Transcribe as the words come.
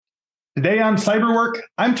Today on Cyberwork,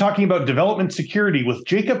 I'm talking about development security with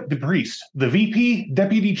Jacob DePriest, the VP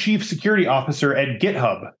Deputy Chief Security Officer at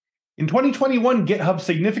GitHub. In 2021, GitHub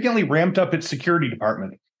significantly ramped up its security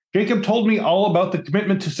department. Jacob told me all about the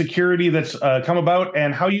commitment to security that's come about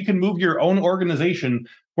and how you can move your own organization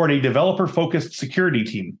toward a developer-focused security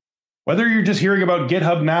team. Whether you're just hearing about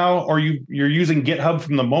GitHub now or you're using GitHub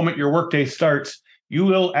from the moment your workday starts, you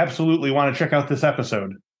will absolutely want to check out this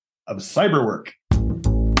episode of Cyberwork.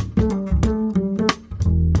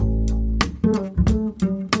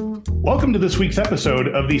 Welcome to this week's episode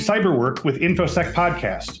of the Cyberwork with InfoSec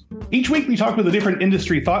podcast. Each week, we talk with a different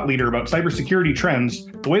industry thought leader about cybersecurity trends,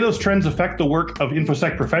 the way those trends affect the work of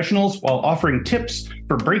InfoSec professionals, while offering tips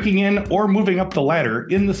for breaking in or moving up the ladder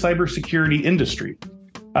in the cybersecurity industry.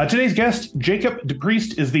 Today's guest, Jacob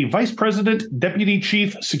DePriest, is the Vice President, Deputy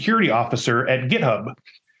Chief Security Officer at GitHub.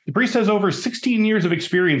 DePriest has over 16 years of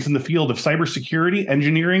experience in the field of cybersecurity,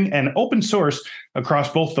 engineering, and open source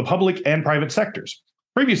across both the public and private sectors.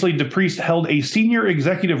 Previously, DePriest held a senior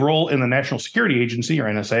executive role in the National Security Agency, or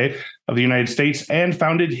NSA, of the United States and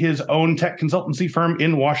founded his own tech consultancy firm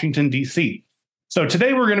in Washington, D.C. So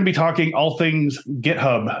today we're going to be talking all things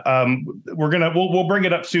GitHub. We'll bring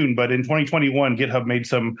it up soon, but in 2021, GitHub made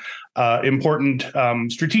some important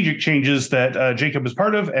strategic changes that Jacob is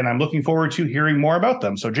part of, and I'm looking forward to hearing more about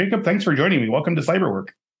them. So Jacob, thanks for joining me. Welcome to Cyberwork.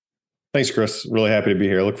 Thanks, Chris. Really happy to be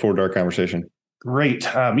here. Look forward to our conversation. Great.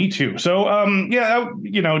 Me too. So,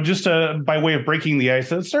 just by way of breaking the ice,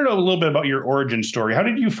 let's start out a little bit about your origin story. How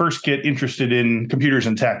did you first get interested in computers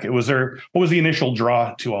and tech? What was the initial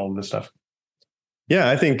draw to all of this stuff? Yeah,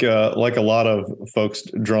 I think like a lot of folks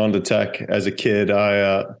drawn to tech as a kid,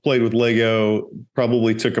 I played with Lego,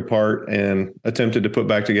 probably took apart and attempted to put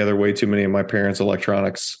back together way too many of my parents'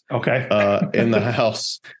 electronics in the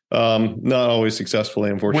house. Not always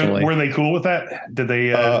successfully, unfortunately. Were they cool with that? Did they?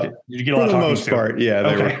 Did you get a lot of talking to? For the most part, yeah,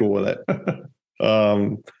 they were cool with it.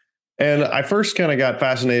 And I first kind of got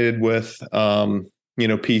fascinated with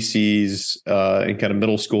PCs in kind of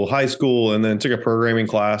middle school, high school, and then took a programming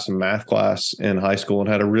class and math class in high school and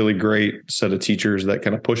had a really great set of teachers that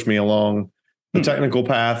kind of pushed me along the technical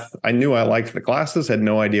path. I knew I liked the classes, had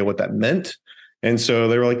no idea what that meant. And so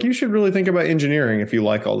they were like, you should really think about engineering if you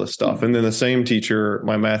like all this stuff. And then the same teacher,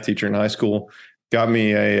 my math teacher in high school, got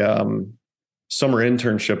me a summer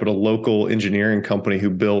internship at a local engineering company who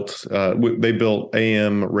built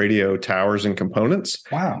AM radio towers and components.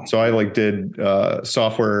 Wow. So I did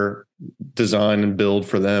software design and build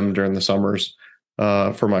for them during the summers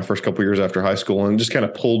for my first couple of years after high school, and just kind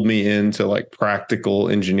of pulled me into practical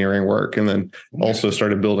engineering work. And then also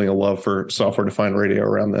started building a love for software defined radio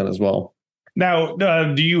around then as well. Now,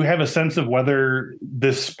 do you have a sense of whether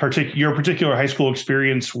your particular high school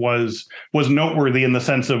experience was noteworthy in the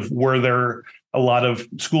sense of, were there a lot of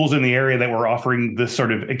schools in the area that were offering this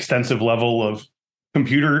sort of extensive level of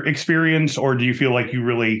computer experience, or do you feel like you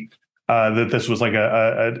really that this was like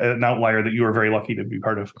an outlier that you were very lucky to be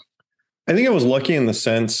part of? I think I was lucky in the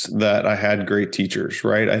sense that I had great teachers,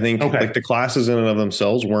 right? I think the classes in and of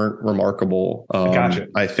themselves weren't remarkable. Gotcha.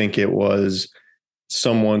 I think it was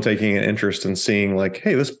someone taking an interest in seeing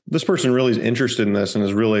hey, this person really is interested in this and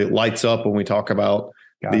is really lights up when we talk about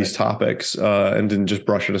these topics, and didn't just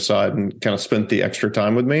brush it aside and kind of spent the extra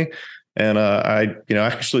time with me. And I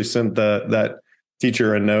actually sent that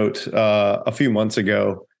teacher a note a few months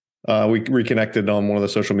ago. We reconnected on one of the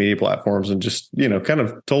social media platforms and just, kind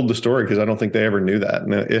of told the story because I don't think they ever knew that.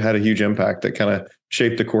 And it had a huge impact that kind of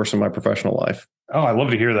shaped the course of my professional life. Oh, I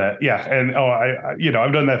love to hear that. Yeah. And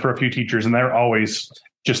I've done that for a few teachers and they're always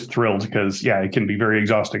just thrilled because it can be very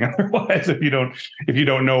exhausting otherwise if you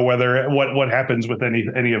don't know what happens with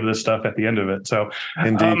any of this stuff at the end of it. So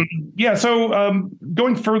indeed.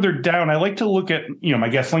 Going further down, I like to look at my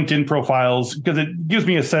guest LinkedIn profiles because it gives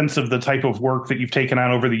me a sense of the type of work that you've taken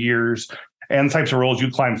on over the years and the types of roles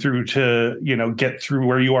you climbed through to get through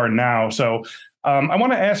where you are now. So I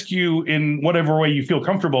want to ask you, in whatever way you feel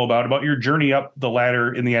comfortable about your journey up the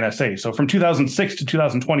ladder in the NSA. So from 2006 to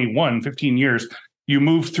 2021, 15 years, you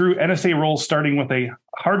moved through NSA roles, starting with a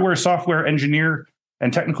hardware software engineer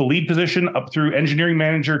and technical lead position up through engineering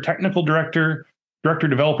manager, technical director, director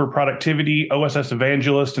developer productivity, OSS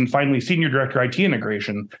evangelist, and finally senior director IT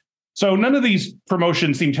integration. So none of these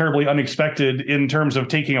promotions seem terribly unexpected in terms of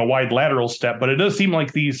taking a wide lateral step, but it does seem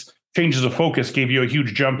like these changes of focus gave you a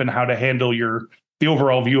huge jump in how to handle the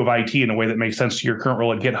overall view of IT in a way that makes sense to your current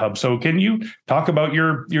role at GitHub. So can you talk about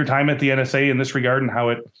your time at the NSA in this regard and how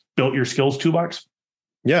it built your skills toolbox?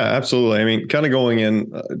 Yeah, absolutely. I mean, kind of going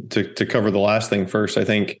in to cover the last thing first, I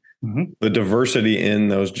think The diversity in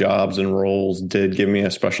those jobs and roles did give me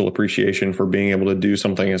a special appreciation for being able to do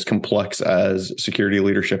something as complex as security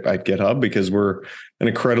leadership at GitHub, because we're an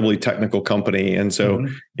incredibly technical company. And so,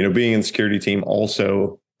 being in the security team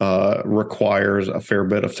also requires a fair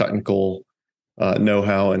bit of technical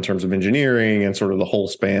know-how in terms of engineering and sort of the whole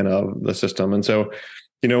span of the system. And so,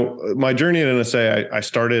 my journey at NSA, I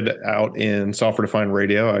started out in software-defined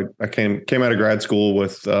radio. I came out of grad school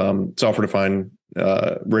with software-defined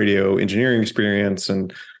radio engineering experience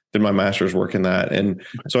and did my master's work in that. And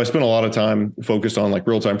so I spent a lot of time focused on like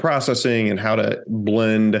real-time processing and how to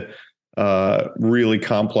blend really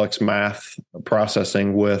complex math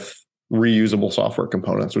processing with reusable software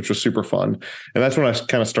components, which was super fun. And that's when I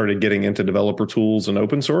kind of started getting into developer tools and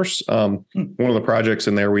open source. One of the projects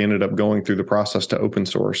in there, we ended up going through the process to open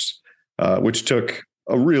source, which took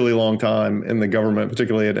a really long time in the government,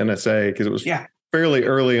 particularly at NSA, because it was fairly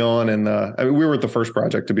early on. And we were the first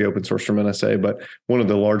project to be open source from NSA, but one of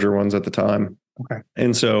the larger ones at the time. Okay.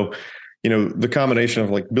 And so, the combination of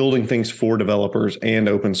like building things for developers and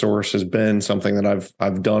open source has been something that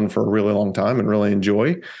I've done for a really long time and really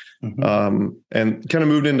enjoy. And kind of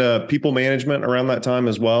moved into people management around that time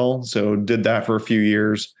as well. So did that for a few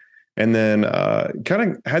years, and then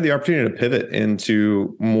kind of had the opportunity to pivot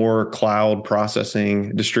into more cloud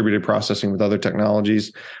processing, distributed processing with other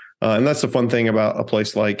technologies. And that's the fun thing about a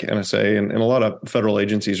place like NSA, and a lot of federal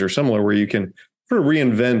agencies are similar, where you can sort of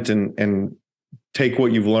reinvent and take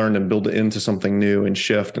what you've learned and build it into something new and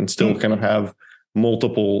shift, and still kind of have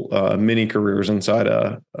multiple mini careers inside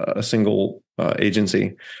a single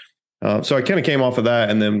agency. So I kind of came off of that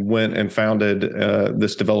and then went and founded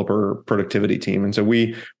this developer productivity team. And so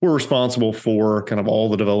we were responsible for kind of all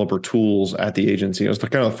the developer tools at the agency. It was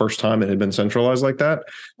kind of the first time it had been centralized like that.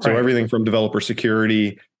 So everything from developer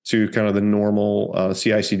security to kind of the normal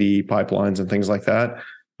CI/CD pipelines and things like that.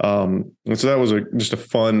 And so that was just a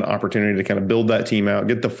fun opportunity to kind of build that team out,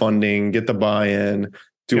 get the funding, get the buy-in,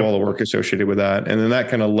 do all the work associated with that. And then that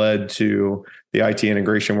kind of led to the IT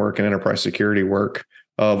integration work and enterprise security work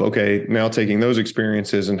of, okay, now taking those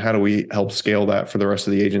experiences and how do we help scale that for the rest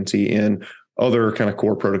of the agency in other kind of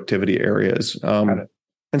core productivity areas. And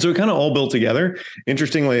so it kind of all built together.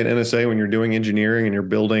 Interestingly, at NSA, when you're doing engineering and you're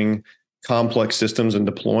building complex systems and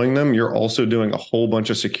deploying them, you're also doing a whole bunch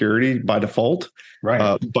of security by default,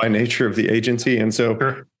 by nature of the agency. And so,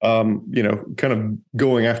 kind of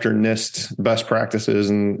going after NIST best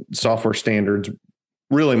practices and software standards,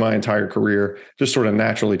 really my entire career just sort of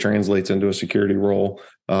naturally translates into a security role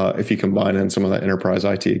if you combine in some of that enterprise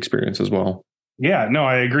IT experience as well. Yeah, no,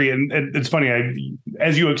 I agree. And it's funny,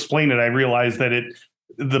 as you explain it, I realized that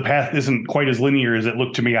the path isn't quite as linear as it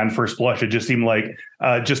looked to me on first blush. It just seemed like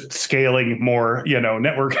just scaling more,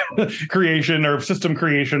 network creation or system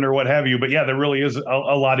creation or what have you. But yeah, there really is a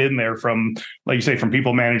lot in there from, like you say, from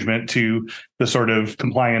people management to the sort of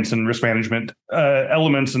compliance and risk management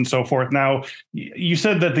elements and so forth. Now, you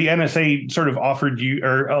said that the NSA sort of offered you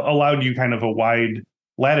or allowed you kind of a wide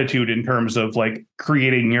latitude in terms of like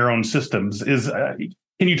creating your own systems.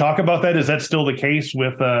 Can you talk about that? Is that still the case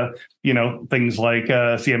with, things like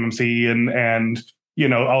CMMC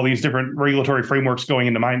and all these different regulatory frameworks going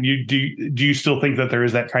into mind? Do you still think that there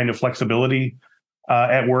is that kind of flexibility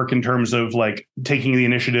at work in terms of like taking the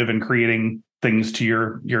initiative and creating things to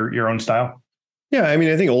your own style? Yeah, I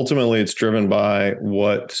mean, I think ultimately it's driven by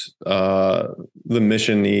what the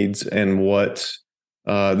mission needs and what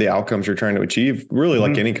the outcomes you're trying to achieve. Really,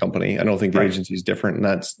 like any company, I don't think the agency is different in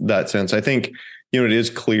that sense. I think it is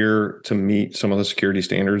clear to meet some of the security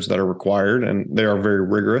standards that are required, and they are very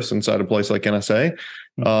rigorous inside a place like NSA.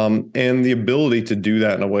 And the ability to do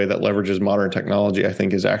that in a way that leverages modern technology, I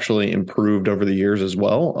think, is actually improved over the years as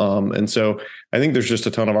well. And so I think there's just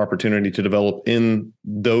a ton of opportunity to develop in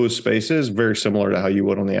those spaces, very similar to how you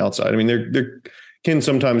would on the outside. I mean, there can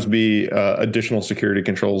sometimes be additional security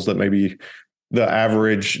controls that maybe the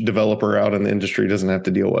average developer out in the industry doesn't have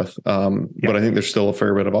to deal with. But I think there's still a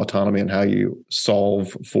fair bit of autonomy in how you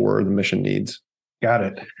solve for the mission needs. Got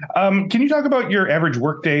it. Can you talk about your average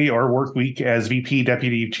workday or work week as VP,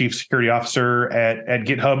 Deputy Chief Security Officer at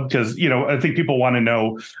GitHub? Because, I think people want to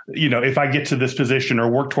know, if I get to this position or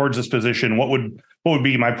work towards this position, what would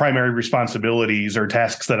be my primary responsibilities or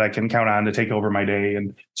tasks that I can count on to take over my day?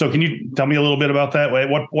 And so can you tell me a little bit about that?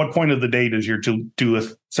 What point of the day does your to-do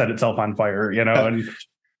list set itself on fire, Yeah,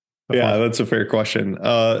 that's a fair question.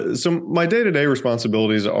 So my day-to-day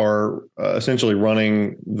responsibilities are essentially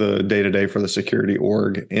running the day-to-day for the security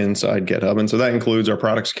org inside GitHub. And so that includes our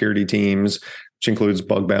product security teams, which includes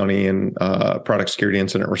bug bounty and product security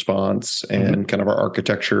incident response and kind of our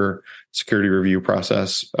architecture security review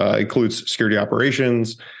process. Includes security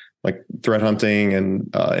operations, like threat hunting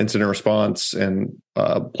and incident response and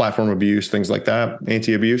platform abuse, things like that,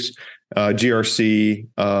 anti-abuse, GRC,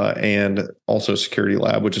 and also Security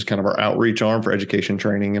Lab, which is kind of our outreach arm for education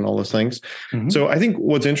training and all those things. Mm-hmm. So I think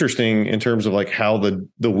what's interesting in terms of like how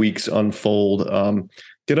the weeks unfold,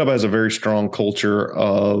 GitHub has a very strong culture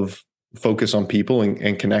of focus on people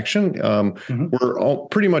and connection. We're all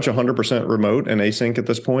pretty much 100% remote and async at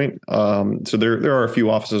this point. So there are a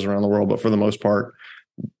few offices around the world, but for the most part,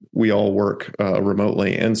 we all work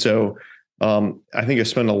remotely. And so I think I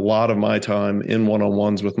spend a lot of my time in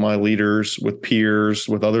one-on-ones with my leaders, with peers,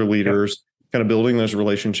 with other leaders, kind of building those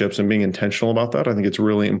relationships and being intentional about that. I think it's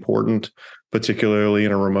really important, particularly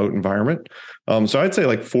in a remote environment. So I'd say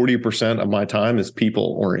like 40% of my time is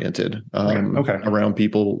people oriented, around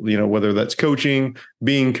people, whether that's coaching,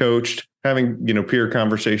 being coached, having, peer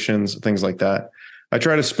conversations, things like that. I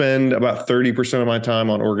try to spend about 30% of my time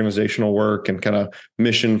on organizational work and kind of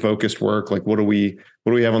mission focused work. Like what do we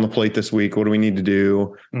have on the plate this week? What do we need to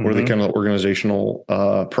do? What are the kind of organizational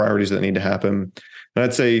priorities that need to happen? And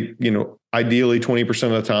I'd say, ideally 20%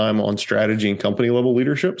 of the time on strategy and company level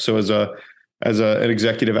leadership. So as an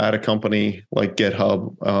executive at a company like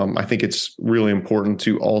GitHub, I think it's really important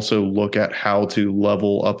to also look at how to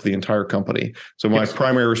level up the entire company. So my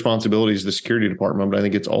primary responsibility is the security department, but I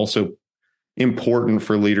think it's also important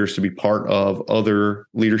for leaders to be part of other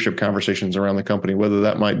leadership conversations around the company, whether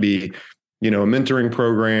that might be, a mentoring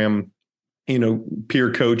program,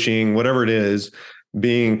 peer coaching, whatever it is.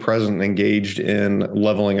 Being present and engaged in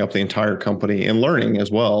leveling up the entire company and learning as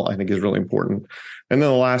well, I think is really important. And then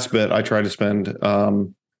the last bit, I try to spend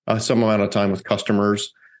some amount of time with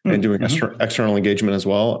customers and doing external engagement as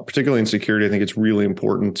well. Particularly in security, I think it's really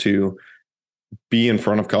important to be in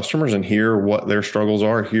front of customers and hear what their struggles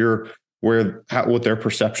are, hear what their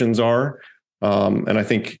perceptions are. And I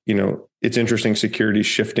think, it's interesting, security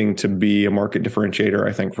shifting to be a market differentiator,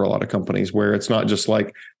 I think, for a lot of companies, where it's not just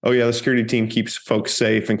like, oh yeah, the security team keeps folks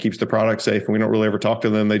safe and keeps the product safe, and we don't really ever talk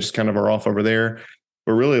to them. They just kind of are off over there.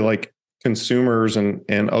 But really, like, consumers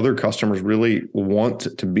and other customers really want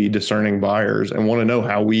to be discerning buyers and want to know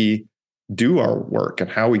how we do our work and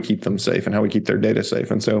how we keep them safe and how we keep their data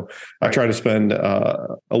safe. And so I try to spend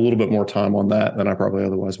a little bit more time on that than I probably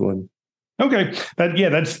otherwise would. Okay.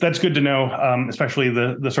 That's good to know, especially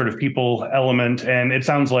the sort of people element. And it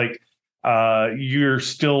sounds like you're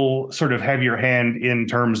still sort of have your hand in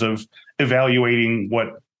terms of evaluating what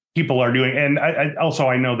people are doing. And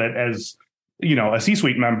I know that as, a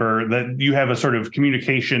C-suite member, that you have a sort of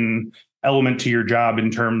communication element to your job in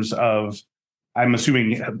terms of, I'm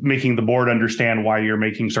assuming, making the board understand why you're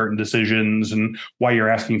making certain decisions and why you're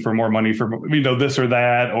asking for more money for, this or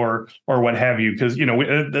that, or what have you. Because,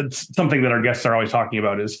 that's something that our guests are always talking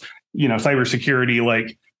about is, cybersecurity.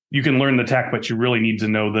 Like, you can learn the tech, but you really need to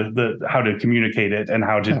know the how to communicate it and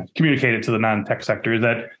how to communicate it to the non-tech sector. Is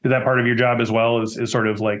that part of your job as well? Is sort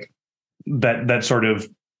of like that sort of,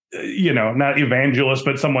 not evangelist,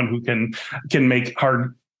 but someone who can make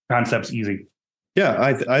hard concepts easy. Yeah,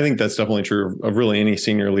 I think that's definitely true of really any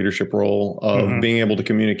senior leadership role, of being able to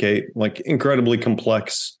communicate like incredibly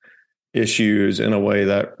complex issues in a way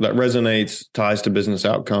that resonates, ties to business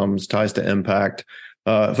outcomes, ties to impact.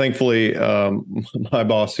 Thankfully, my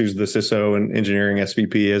boss, who's the CISO and engineering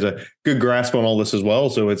SVP, has a good grasp on all this as well.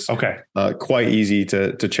 So it's quite easy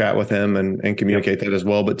to chat with him and communicate that as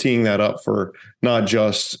well. But teeing that up for not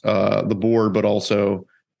just the board, but also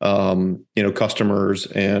customers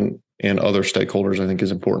and other stakeholders, I think, is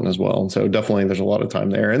important as well. And so definitely there's a lot of time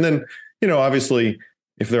there. And then, obviously,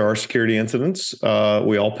 if there are security incidents,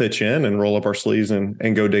 we all pitch in and roll up our sleeves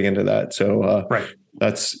and go dig into that. So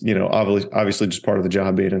that's, obviously just part of the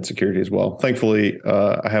job, being in security as well. Thankfully,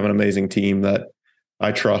 I have an amazing team that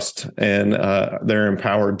I trust, and they're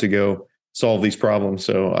empowered to go solve these problems.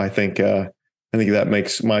 So I think that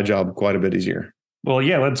makes my job quite a bit easier. Well,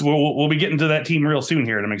 yeah, we'll be getting to that team real soon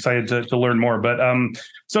here, and I'm excited to learn more. But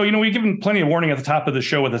so we've given plenty of warning at the top of the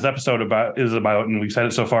show what this episode is about, and we've said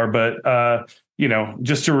it so far. But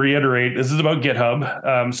just to reiterate, this is about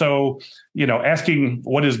GitHub. So asking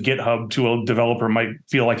what is GitHub to a developer might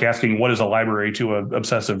feel like asking what is a library to an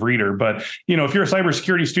obsessive reader. But if you're a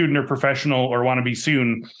cybersecurity student or professional or want to be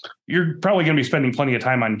soon, you're probably going to be spending plenty of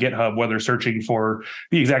time on GitHub, whether searching for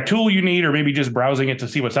the exact tool you need or maybe just browsing it to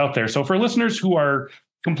see what's out there. So for listeners who are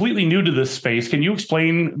completely new to this space, can you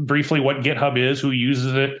explain briefly what GitHub is, who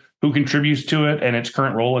uses it, who contributes to it, and its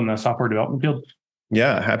current role in the software development field?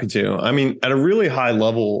 Yeah, happy to. I mean, at a really high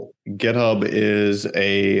level, GitHub is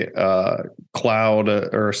a cloud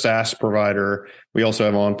or a SaaS provider. We also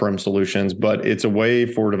have on-prem solutions, but it's a way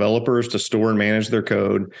for developers to store and manage their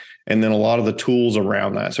code. And then a lot of the tools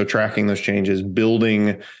around that. So tracking those changes,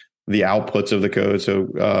 building the outputs of the code. So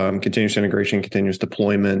continuous integration, continuous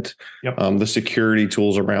deployment, the security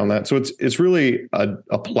tools around that. So it's really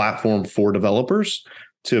a platform for developers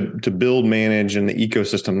to build, manage, and the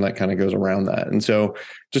ecosystem that kind of goes around that. And so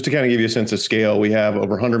just to kind of give you a sense of scale, we have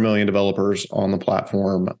over 100 million developers on the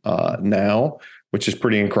platform now, which is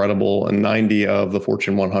pretty incredible. And 90 of the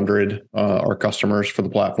Fortune 100 are customers for the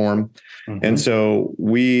platform. Mm-hmm. And so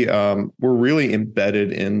we're really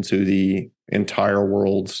embedded into the entire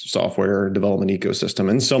world's software development ecosystem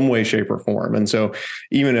in some way, shape, or form. And so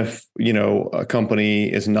even if, a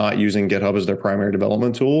company is not using GitHub as their primary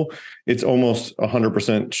development tool, it's almost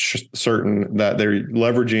 100% certain that they're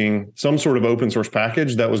leveraging some sort of open source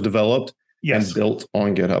package that was developed and built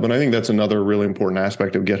on GitHub. And I think that's another really important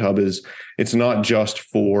aspect of GitHub is it's not just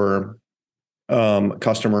for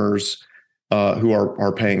customers who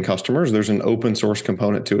are paying customers. There's an open source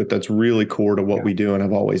component to it that's really core to what we do and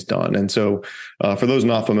have always done. And so for those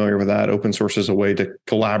not familiar with that, open source is a way to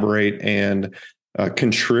collaborate and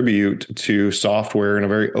contribute to software in a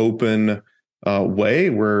very open way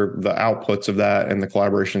where the outputs of that and the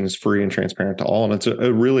collaboration is free and transparent to all. And it's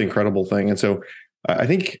a really incredible thing. And so I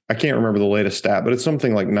think, I can't remember the latest stat, but it's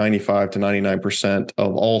something like 95 to 99%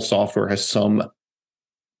 of all software has some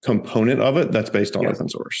component of it that's based on open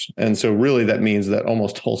source. And so really that means that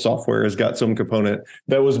almost all software has got some component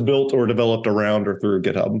that was built or developed around or through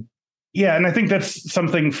GitHub. Yeah. And I think that's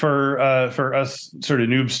something for us sort of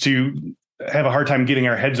noobs to have a hard time getting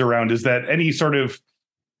our heads around, is that any sort of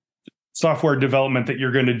software development that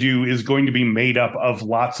you're going to do is going to be made up of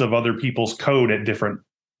lots of other people's code at different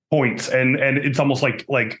points. And it's almost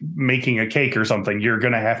like making a cake or something. You're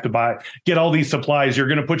going to have to get all these supplies. You're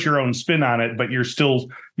going to put your own spin on it, but you still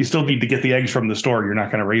need to get the eggs from the store. You're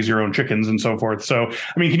not going to raise your own chickens and so forth. So,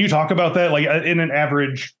 I mean, can you talk about that? Like in an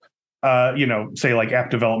average, say like app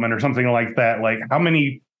development or something like that, like how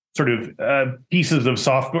many sort of pieces of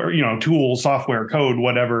software, tools, software, code,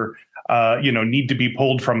 whatever, need to be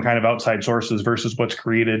pulled from kind of outside sources versus what's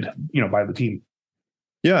created, by the team?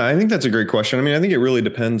 Yeah, I think that's a great question. I mean, I think it really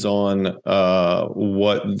depends on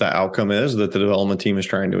what the outcome is that the development team is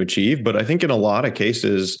trying to achieve. But I think in a lot of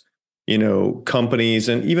cases, companies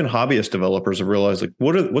and even hobbyist developers have realized like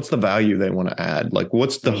what's the value they want to add? Like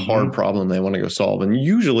what's the hard problem they want to go solve? And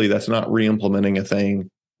usually that's not re-implementing a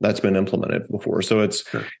thing that's been implemented before. So it's,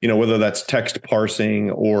 whether that's text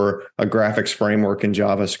parsing or a graphics framework in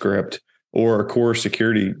JavaScript, or a core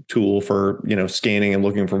security tool for, scanning and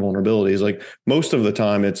looking for vulnerabilities. Like most of the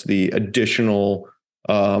time it's the additional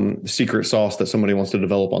secret sauce that somebody wants to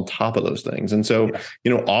develop on top of those things. And so,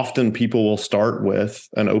 often people will start with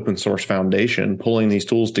an open source foundation, pulling these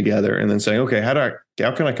tools together and then saying, okay, how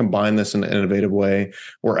can I combine this in an innovative way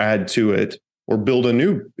or add to it or build a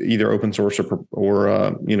new either open source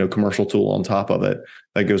or commercial tool on top of it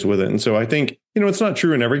that goes with it. And so I think, it's not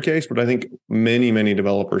true in every case, but I think many, many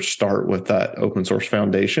developers start with that open source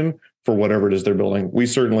foundation for whatever it is they're building. We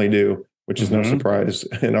certainly do, which is no surprise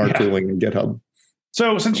in our tooling in GitHub.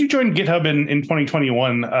 So since you joined GitHub in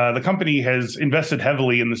 2021, the company has invested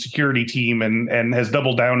heavily in the security team and has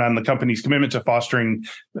doubled down on the company's commitment to fostering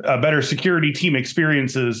better security team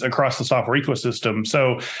experiences across the software ecosystem.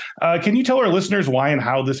 So can you tell our listeners why and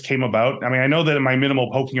how this came about? I mean, I know that in my minimal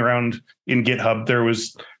poking around in GitHub, there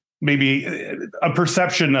was maybe a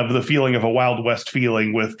perception of the feeling of a Wild West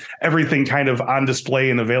feeling with everything kind of on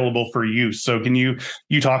display and available for use. So can you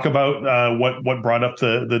talk about what brought up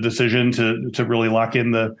the decision to really lock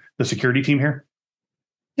in the security team here?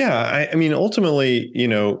 Yeah, I mean, ultimately,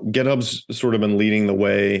 GitHub's sort of been leading the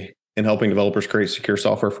way in helping developers create secure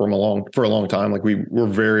software for a long time. Like we were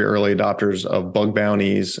very early adopters of bug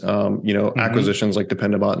bounties, acquisitions like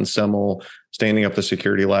Dependabot and Semel, standing up the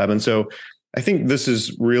security lab. And so I think this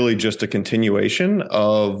is really just a continuation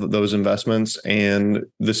of those investments and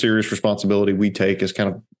the serious responsibility we take as kind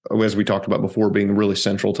of, as we talked about before, being really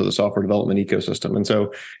central to the software development ecosystem. And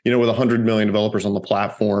so, with 100 million developers on the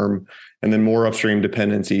platform and then more upstream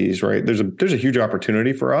dependencies, right? There's a huge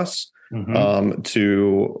opportunity for us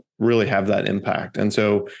to really have that impact. And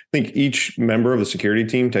so I think each member of the security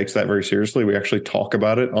team takes that very seriously. We actually talk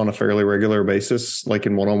about it on a fairly regular basis, like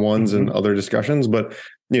in one-on-ones and other discussions. But,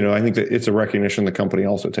 I think that it's a recognition the company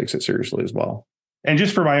also takes it seriously as well. And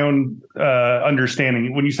just for my own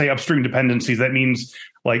understanding, when you say upstream dependencies, that means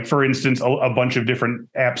like, for instance, a bunch of different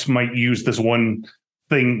apps might use this one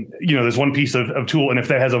thing, there's one piece of tool, and if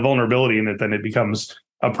that has a vulnerability in it, then it becomes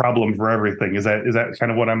a problem for everything. Is that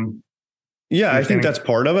kind of what I'm? Yeah, I think that's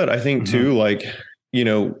part of it. I think too, like,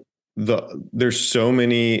 there's so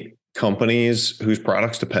many companies whose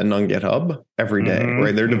products depend on GitHub every day,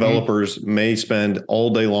 right? Their developers may spend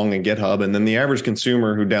all day long in GitHub, and then the average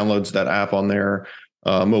consumer who downloads that app on their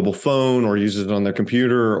mobile phone or uses it on their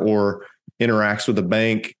computer or interacts with a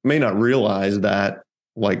bank may not realize that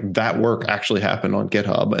like that work actually happened on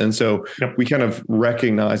GitHub. And so we kind of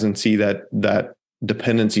recognize and see that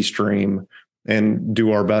dependency stream and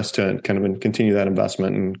do our best to kind of continue that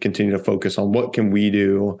investment and continue to focus on what can we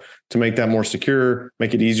do to make that more secure,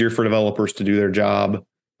 make it easier for developers to do their job,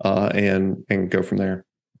 and go from there.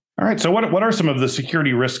 All right. So what are some of the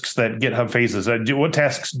security risks that GitHub faces? What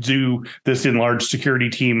tasks do this enlarged security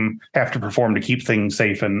team have to perform to keep things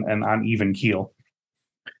safe and on even keel?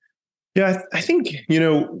 Yeah, I think,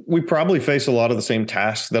 we probably face a lot of the same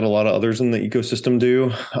tasks that a lot of others in the ecosystem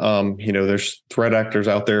do. There's threat actors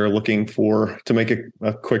out there looking to make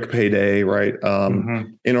a quick payday, right?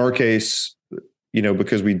 In our case,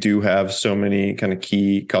 because we do have so many kind of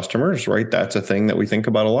key customers, right? That's a thing that we think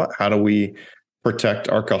about a lot. How do we protect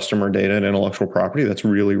our customer data and intellectual property? That's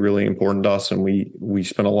really, really important to us. And we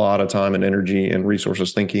spend a lot of time and energy and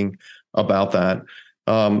resources thinking about that.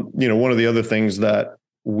 One of the other things that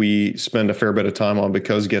we spend a fair bit of time on,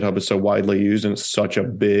 because GitHub is so widely used and it's such a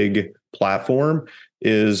big platform,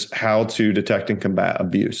 is how to detect and combat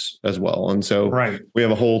abuse as well. And so we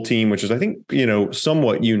have a whole team, which is, I think,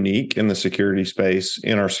 somewhat unique in the security space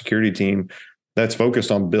in our security team, that's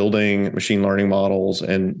focused on building machine learning models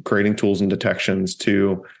and creating tools and detections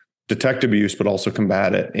to detect abuse, but also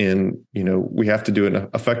combat it. And, we have to do it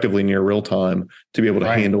effectively near real time to be able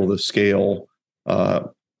to handle the scale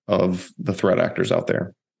of the threat actors out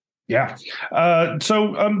there. Yeah.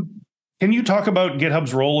 Can you talk about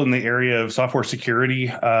GitHub's role in the area of software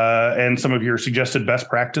security and some of your suggested best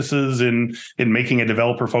practices in making a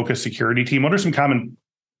developer-focused security team? What are some common,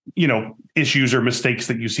 issues or mistakes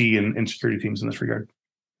that you see in security teams in this regard?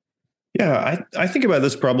 Yeah, I think about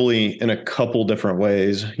this probably in a couple different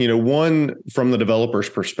ways. One, from the developer's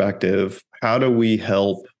perspective, how do we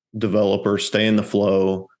help developers stay in the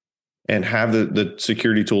flow and have the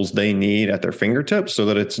security tools they need at their fingertips so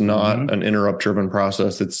that it's not an interrupt-driven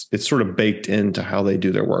process. It's sort of baked into how they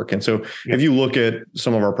do their work. And so if you look at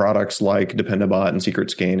some of our products like Dependabot and secret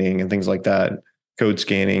scanning and things like that, code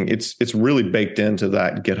scanning, it's really baked into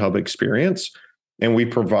that GitHub experience. And we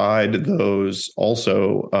provide those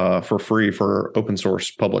also for free for open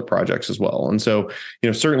source public projects as well. And so,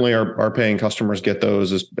 certainly our paying customers get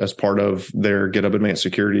those as part of their GitHub Advanced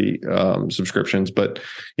Security subscriptions. But,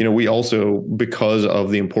 we also, because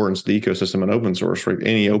of the importance of the ecosystem and open source, right,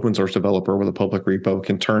 any open source developer with a public repo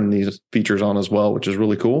can turn these features on as well, which is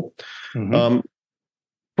really cool. From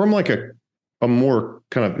like a more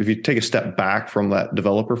kind of, if you take a step back from that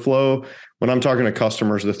developer flow, when I'm talking to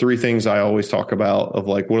customers, the three things I always talk about of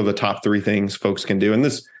like, what are the top three things folks can do? And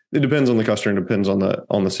it depends on the customer and depends on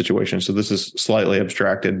the situation. So this is slightly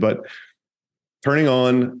abstracted, but turning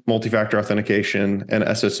on multi-factor authentication and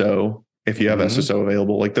SSO, if you have SSO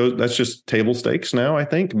available, like that's just table stakes now, I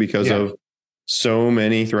think, because of so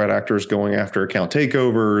many threat actors going after account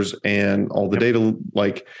takeovers and all the data,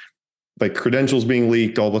 like credentials being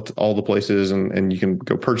leaked all the places, and you can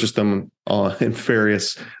go purchase them in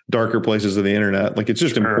various darker places of the internet. Like, it's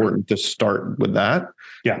just important to start with that.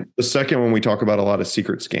 Yeah. The second one we talk about a lot is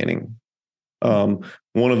secret scanning. One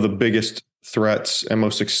of the biggest threats and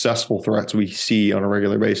most successful threats we see on a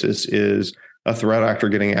regular basis is a threat actor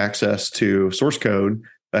getting access to source code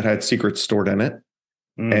that had secrets stored in it.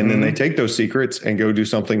 And then they take those secrets and go do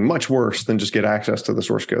something much worse than just get access to the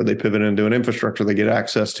source code. They pivot into an infrastructure. They get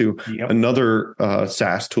access to another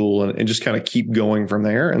SaaS tool and just kind of keep going from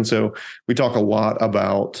there. And so we talk a lot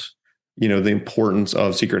about, the importance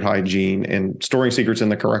of secret hygiene and storing secrets in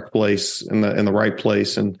the correct place, in the right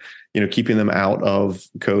place, and, keeping them out of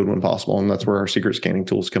code when possible. And that's where our secret scanning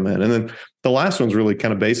tools come in. And then the last one's really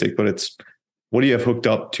kind of basic, but it's, what do you have hooked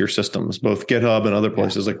up to your systems, both GitHub and other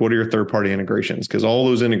places? Like, what are your third-party integrations? Because all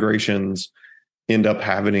those integrations end up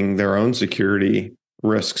having their own security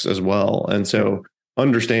risks as well. And so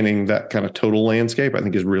understanding that kind of total landscape, I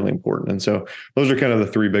think, is really important. And so those are kind of the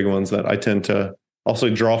three big ones that I tend to also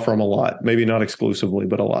draw from a lot, maybe not exclusively,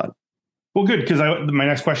 but a lot. Well, good, because my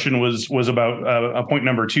next question was about a point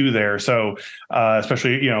number two there. So,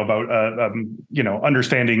 especially about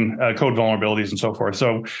understanding code vulnerabilities and so forth.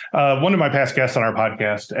 So, one of my past guests on our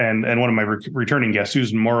podcast and one of my returning guests,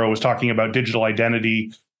 Susan Morrow, was talking about digital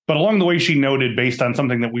identity. But along the way, she noted, based on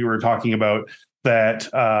something that we were talking about, that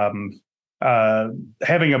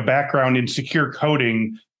having a background in secure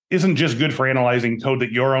coding isn't just good for analyzing code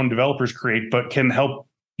that your own developers create, but can help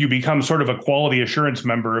you become sort of a quality assurance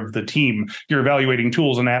member of the team. You're evaluating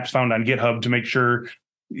tools and apps found on GitHub to make sure,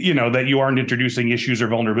 that you aren't introducing issues or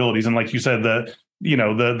vulnerabilities. And like you said,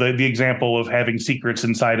 the example of having secrets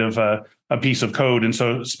inside of a piece of code. And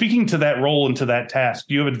so speaking to that role and to that task,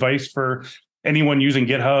 do you have advice for anyone using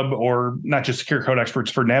GitHub, or not just secure code experts,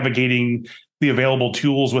 for navigating the available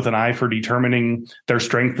tools with an eye for determining their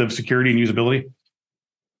strength of security and usability?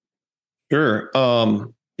 Sure.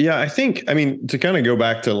 Yeah, I mean, to kind of go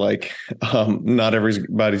back to like, not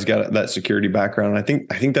everybody's got that security background. I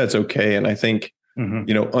think that's okay. And I think,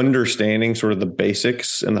 understanding sort of the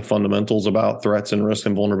basics and the fundamentals about threats and risks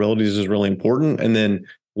and vulnerabilities is really important. And then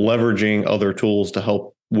leveraging other tools to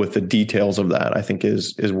help with the details of that, I think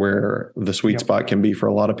is where the sweet spot can be for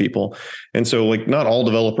a lot of people. And so like not all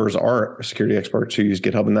developers are security experts who use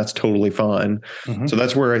GitHub, and that's totally fine. So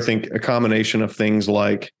that's where I think a combination of things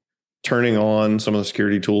like turning on some of the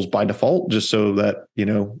security tools by default, just so that,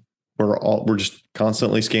 we're just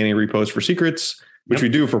constantly scanning repos for secrets, which we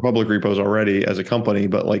do for public repos already as a company,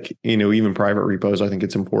 but like, even private repos, I think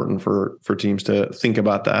it's important for teams to think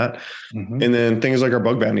about that. And then things like our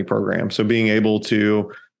bug bounty program. So being able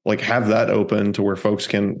to like have that open to where folks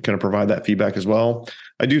can kind of provide that feedback as well.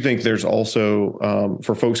 I do think there's also,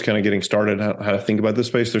 for folks kind of getting started, how to think about this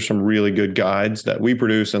space, there's some really good guides that we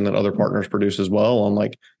produce and that other partners produce as well on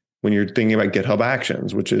like, when you're thinking about GitHub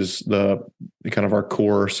Actions, which is the kind of our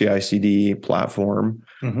core CI/CD platform,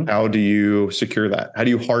 how do you secure that? How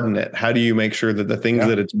do you harden it? How do you make sure that the things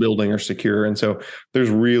that it's building are secure? And so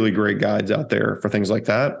there's really great guides out there for things like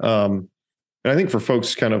that. And I think for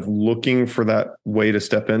folks kind of looking for that way to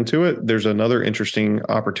step into it, there's another interesting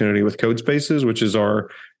opportunity with Codespaces, which is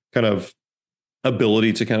our kind of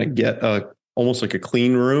ability to kind of get almost like a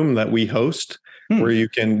clean room that we host where you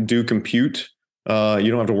can do compute. You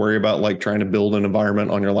don't have to worry about like trying to build an environment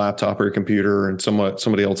on your laptop or your computer and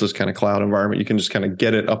somebody else's kind of cloud environment. You can just kind of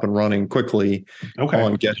get it up and running quickly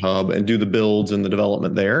on GitHub and do the builds and the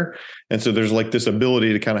development there. And so there's like this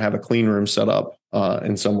ability to kind of have a clean room set up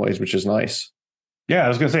in some ways, which is nice. Yeah, I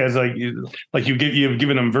was going to say, it's like you've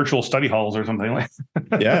given them virtual study halls or something like.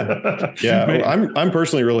 Yeah. I'm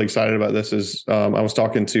personally really excited about this. I was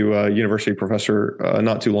talking to a university professor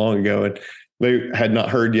not too long ago, and they had not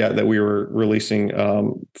heard yet that we were releasing a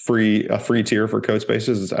free tier for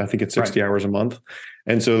Codespaces. I think it's 60 hours a month.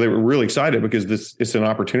 And so they were really excited because it's an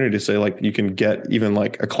opportunity to say, like, you can get even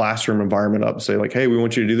like a classroom environment up, say like, hey, we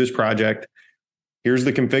want you to do this project. Here's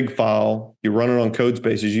the config file. You run it on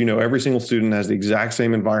Codespaces. Every single student has the exact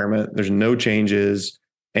same environment. There's no changes.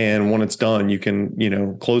 And when it's done, you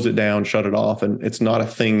can, close it down, shut it off. And it's not a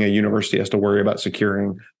thing a university has to worry about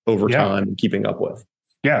securing over time and keeping up with.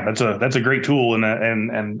 Yeah, that's a great tool,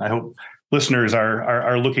 and I hope listeners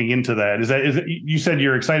are looking into that. Is it, you said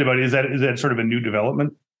you're excited about it? Is that sort of a new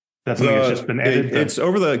development? That's something that's just been added. It's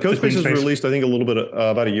over the Codespaces released, I think, a little bit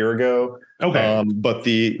about a year ago. Okay, but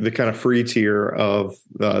the kind of free tier of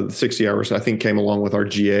 60 hours, I think, came along with our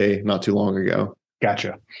GA not too long ago.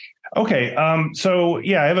 Gotcha. Okay. So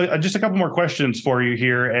yeah, I have just a couple more questions for you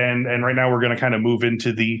here. And right now we're going to kind of move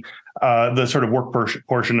into the sort of work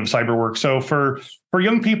portion of cyberwork. So for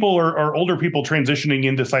young people or older people transitioning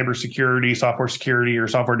into cybersecurity, software security, or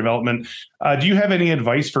software development, do you have any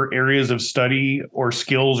advice for areas of study or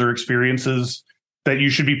skills or experiences that you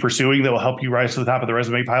should be pursuing that will help you rise to the top of the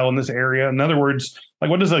resume pile in this area? In other words, like,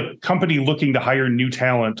 what does a company looking to hire new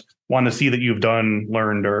talent want to see that you've done,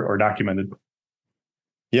 learned, or documented?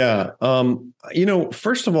 Yeah.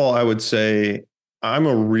 First of all, I would say I'm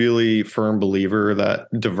a really firm believer that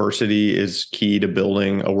diversity is key to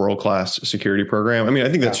building a world-class security program. I mean, I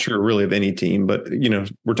think that's true really of any team, but,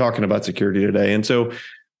 we're talking about security today. And so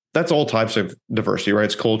that's all types of diversity, right?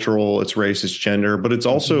 It's cultural, it's race, it's gender, but it's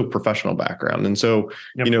also professional background. And so,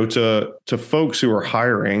 to folks who are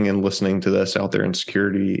hiring and listening to this out there in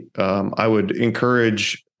security, I would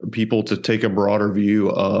encourage people to take a broader view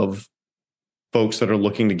of folks that are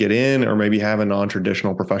looking to get in or maybe have a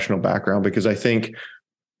non-traditional professional background, because I think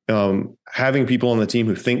having people on the team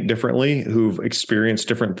who think differently, who've experienced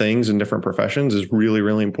different things in different professions is really,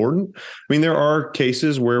 really important. I mean, there are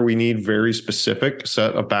cases where we need very specific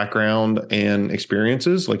set of background and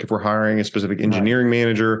experiences. Like if we're hiring a specific engineering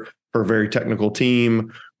manager for a very technical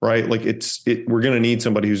team, right? Like we're going to need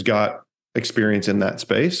somebody who's got experience in that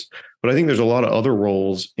space. But I think there's a lot of other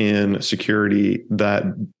roles in security that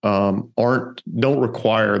don't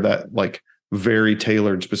require that like very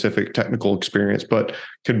tailored, specific technical experience, but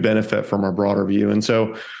could benefit from a broader view. And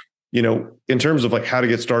so, in terms of like how to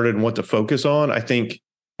get started and what to focus on, I think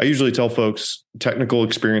I usually tell folks technical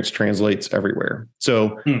experience translates everywhere.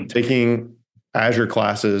 So taking Azure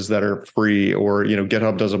classes that are free, or,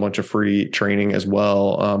 GitHub does a bunch of free training as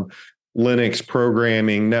well. Linux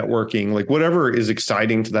programming, networking, like whatever is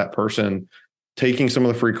exciting to that person, taking some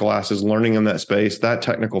of the free classes, learning in that space, that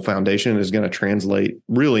technical foundation is going to translate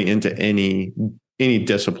really into any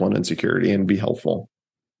discipline in security and be helpful.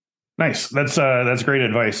 Nice. That's great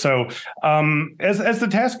advice. So as the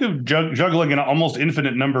task of juggling an almost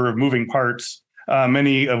infinite number of moving parts,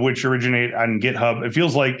 many of which originate on GitHub, it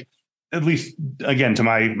feels like, at least again, to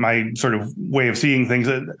my sort of way of seeing things,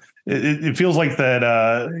 it feels like that,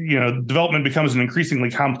 development becomes an increasingly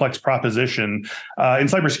complex proposition. In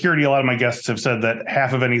cybersecurity, a lot of my guests have said that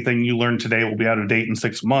half of anything you learn today will be out of date in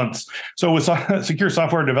 6 months. So with secure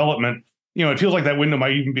software development, it feels like that window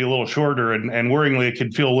might even be a little shorter, and worryingly, it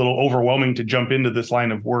could feel a little overwhelming to jump into this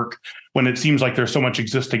line of work when it seems like there's so much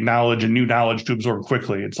existing knowledge and new knowledge to absorb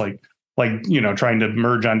quickly. It's like trying to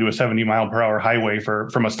merge onto a 70-mile-per-hour highway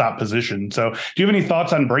from a stop position. So do you have any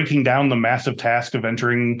thoughts on breaking down the massive task of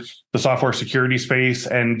entering the software security space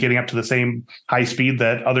and getting up to the same high speed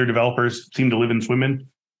that other developers seem to live and swim in?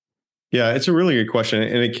 Yeah, it's a really good question.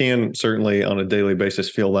 And it can certainly on a daily basis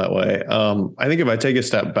feel that way. I think if I take a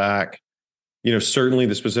step back, certainly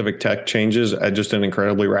the specific tech changes at just an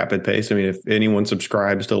incredibly rapid pace. I mean, if anyone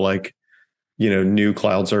subscribes to new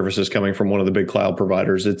cloud services coming from one of the big cloud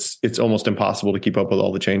providers, it's almost impossible to keep up with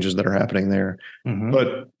all the changes that are happening there. Mm-hmm.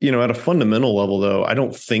 But, at a fundamental level, though, I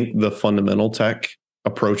don't think the fundamental tech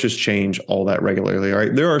approaches change all that regularly,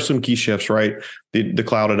 right? There are some key shifts, right? The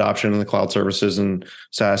cloud adoption and the cloud services and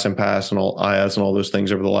SaaS and PaaS and all IaaS and all those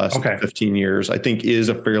things over the last 15 years, I think is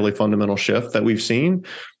a fairly fundamental shift that we've seen.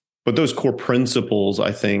 But those core principles,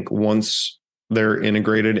 I think, once they're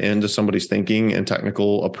integrated into somebody's thinking and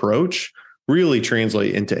technical approach, really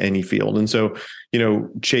translate into any field. And so,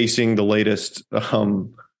 chasing the latest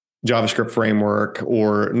JavaScript framework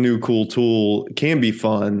or new cool tool can be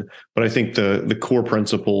fun, but I think the core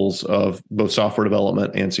principles of both software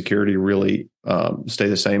development and security really stay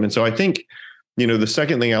the same. And so I think, the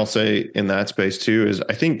second thing I'll say in that space too is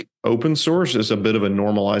I think open source is a bit of a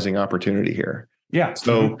normalizing opportunity here. Yeah.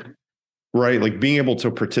 So, right, like being able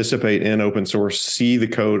to participate in open source, see the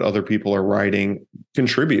code other people are writing,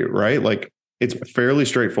 contribute, right? Like it's fairly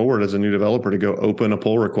straightforward as a new developer to go open a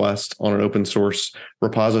pull request on an open source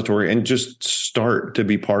repository and just start to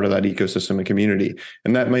be part of that ecosystem and community.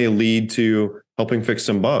 And that may lead to helping fix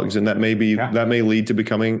some bugs. And that may lead to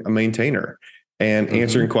becoming a maintainer and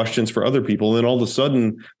answering questions for other people. And then all of a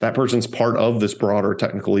sudden that person's part of this broader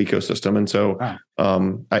technical ecosystem. And so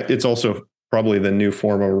it's also probably the new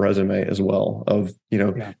form of a resume as well of,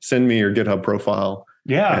 send me your GitHub profile.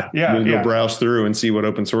 We'll go browse through and see what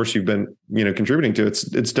open source you've been, contributing to. It's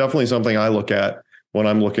definitely something I look at when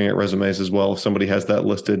I'm looking at resumes as well. If somebody has that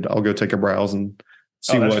listed, I'll go take a browse and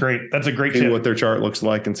see great. That's a great see tip. What their chart looks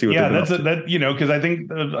like and see what because I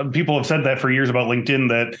think people have said that for years about LinkedIn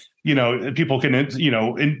that, people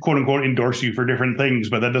can, quote unquote, endorse you for different things,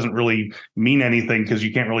 but that doesn't really mean anything because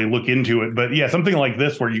you can't really look into it. But something like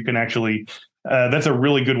this where you can actually that's a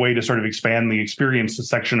really good way to sort of expand the experience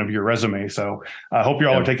section of your resume. So I hope you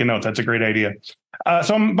all are taking notes. That's a great idea.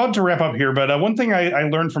 So I'm about to wrap up here, but one thing I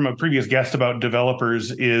learned from a previous guest about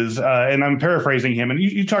developers is, and I'm paraphrasing him, and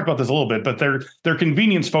you talked about this a little bit, but they're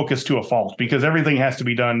convenience focused to a fault because everything has to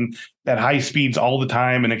be done at high speeds all the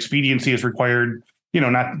time, and expediency is required,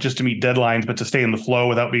 not just to meet deadlines, but to stay in the flow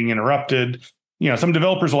without being interrupted. Some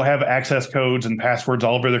developers will have access codes and passwords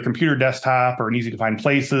all over their computer desktop or in easy to find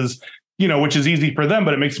places, which is easy for them,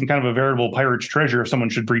 but it makes them kind of a veritable pirate's treasure if someone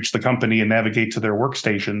should breach the company and navigate to their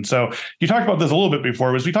workstation. So you talked about this a little bit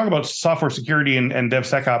before. As we talk about software security and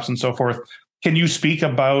DevSecOps and so forth, can you speak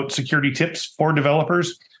about security tips for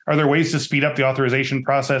developers? Are there ways to speed up the authorization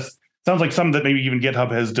process? Sounds like some that maybe even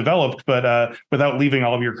GitHub has developed, but without leaving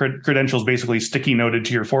all of your credentials basically sticky noted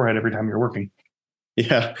to your forehead every time you're working.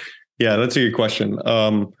 Yeah, that's a good question.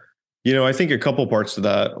 I think a couple parts to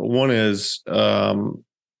that. One is,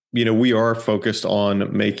 we are focused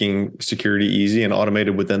on making security easy and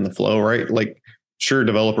automated within the flow, right? Like, sure,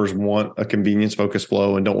 developers want a convenience-focused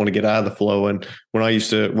flow and don't want to get out of the flow. And when I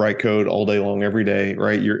used to write code all day long, every day,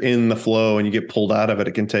 right, you're in the flow and you get pulled out of it.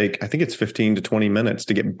 It can take, I think it's 15 to 20 minutes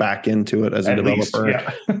to get back into it as a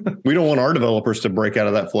developer. We don't want our developers to break out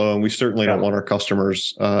of that flow. And we certainly don't want our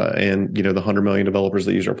customers and, the 100 million developers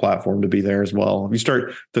that use our platform to be there as well. If you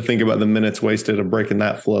start to think about the minutes wasted of breaking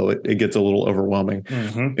that flow, it gets a little overwhelming.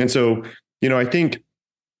 And so, I think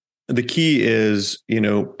the key is,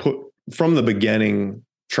 from the beginning,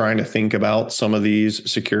 trying to think about some of these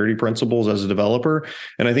security principles as a developer.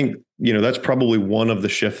 And I think, that's probably one of the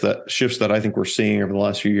shifts that I think we're seeing over the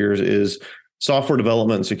last few years is software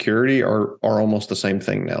development and security are almost the same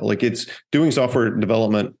thing now. Like, it's doing software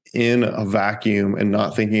development in a vacuum and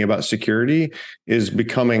not thinking about security is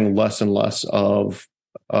becoming less and less of,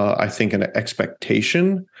 I think, an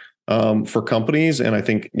expectation for companies. And I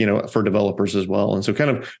think, for developers as well. And so kind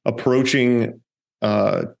of approaching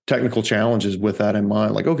technical challenges with that in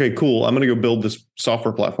mind, like, okay, cool, I'm going to go build this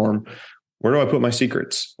software platform. Where do I put my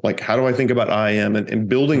secrets? Like, how do I think about IAM and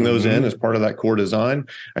building those in as part of that core design?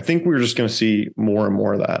 I think we're just going to see more and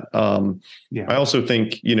more of that. I also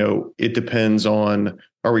think, it depends on,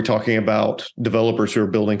 are we talking about developers who are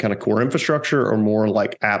building kind of core infrastructure or more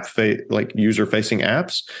like like user facing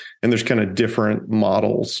apps? And there's kind of different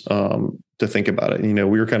models to think about it.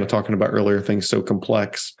 We were kind of talking about earlier things so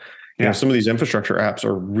complex. Some of these infrastructure apps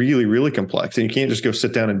are really, really complex, and you can't just go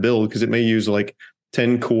sit down and build because it may use like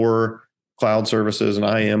 10 core cloud services, an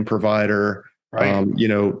IAM provider, right.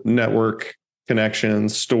 Network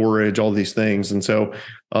connections, storage, all these things. And so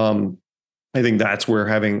I think that's where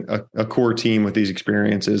having a core team with these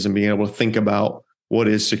experiences and being able to think about what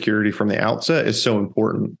is security from the outset is so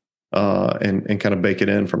important, and kind of bake it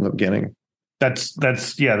in from the beginning. That's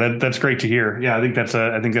great to hear. Yeah, I think that's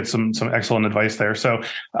some excellent advice there. So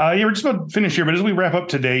we're just about to finish here, but as we wrap up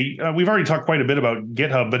today, we've already talked quite a bit about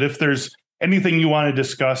GitHub, but if there's anything you want to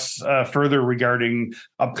discuss further regarding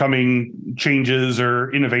upcoming changes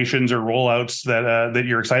or innovations or rollouts that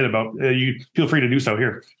you're excited about, you feel free to do so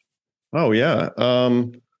here. Oh yeah.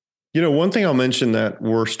 One thing I'll mention that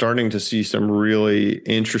we're starting to see some really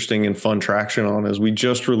interesting and fun traction on is we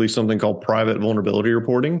just released something called private vulnerability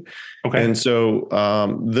reporting. Okay. And so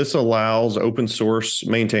this allows open source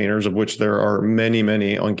maintainers, of which there are many,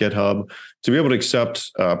 many on GitHub, to be able to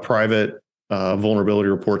accept private vulnerability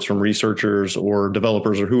reports from researchers or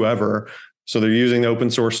developers or whoever. So they're using the open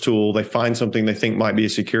source tool. They find something they think might be a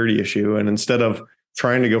security issue. And instead of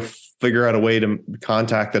trying to go figure out a way to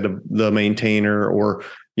contact the maintainer or,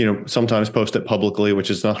 sometimes post it publicly, which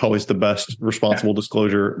is not always the best responsible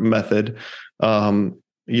disclosure method.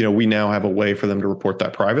 We now have a way for them to report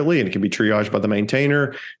that privately, and it can be triaged by the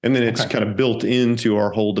maintainer. And then it's kind of built into our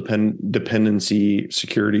whole dependency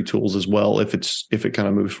security tools as well, if it kind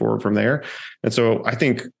of moves forward from there. And so I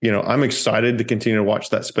think, I'm excited to continue to watch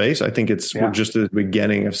that space. I think we're just at the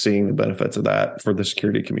beginning of seeing the benefits of that for the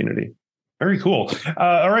security community. Very cool.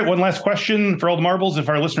 All right. One last question for all the marbles. If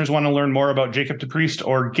our listeners want to learn more about Jacob DePriest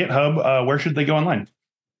or GitHub, where should they go online?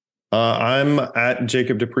 I'm at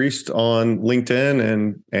Jacob DePriest on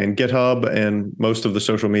LinkedIn and GitHub and most of the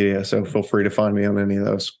social media. So feel free to find me on any of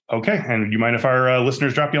those. Okay. And do you mind if our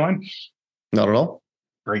listeners drop you a line? Not at all.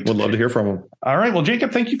 Great. Would love to hear from them. All right. Well,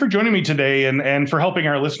 Jacob, thank you for joining me today and for helping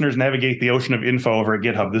our listeners navigate the ocean of info over at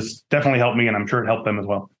GitHub. This definitely helped me, and I'm sure it helped them as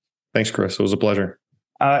well. Thanks, Chris. It was a pleasure.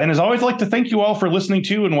 And as always, I'd like to thank you all for listening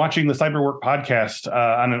to and watching the Cyberwork podcast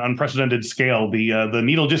on an unprecedented scale. The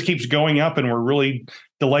needle just keeps going up, and we're really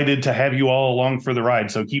delighted to have you all along for the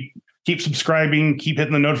ride. So keep subscribing, keep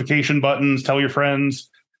hitting the notification buttons, tell your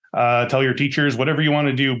friends, tell your teachers, whatever you want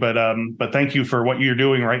to do. But thank you for what you're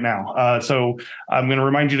doing right now. So I'm going to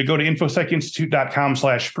remind you to go to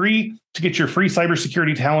infosecinstitute.com/free to get your free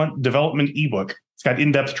cybersecurity talent development ebook. It's got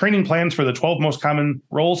in-depth training plans for the 12 most common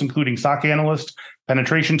roles, including SOC analyst,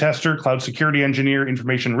 penetration tester, cloud security engineer,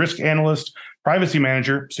 information risk analyst, privacy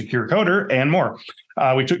manager, secure coder, and more.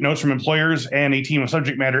 We took notes from employers and a team of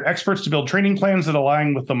subject matter experts to build training plans that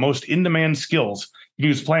align with the most in-demand skills. You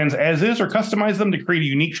use plans as is or customize them to create a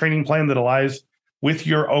unique training plan that aligns with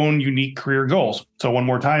your own unique career goals. So one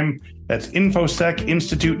more time, that's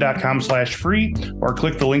infosecinstitute.com/free, or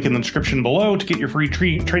click the link in the description below to get your free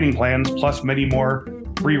training plans, plus many more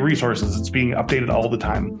free resources. It's being updated all the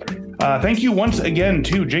time. Thank you once again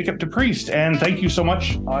to Jacob DePriest, and thank you so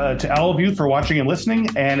much to all of you for watching and listening.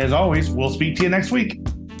 And as always, we'll speak to you next week.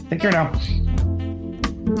 Take care now.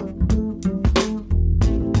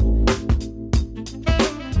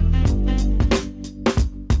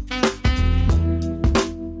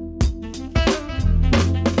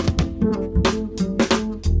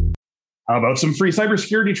 How about some free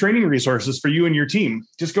cybersecurity training resources for you and your team?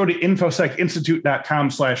 Just go to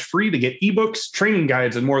infosecinstitute.com/free to get ebooks, training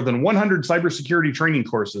guides, and more than 100 cybersecurity training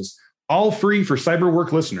courses, all free for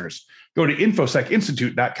Cyberwork listeners. Go to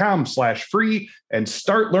infosecinstitute.com/free and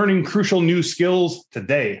start learning crucial new skills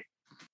today.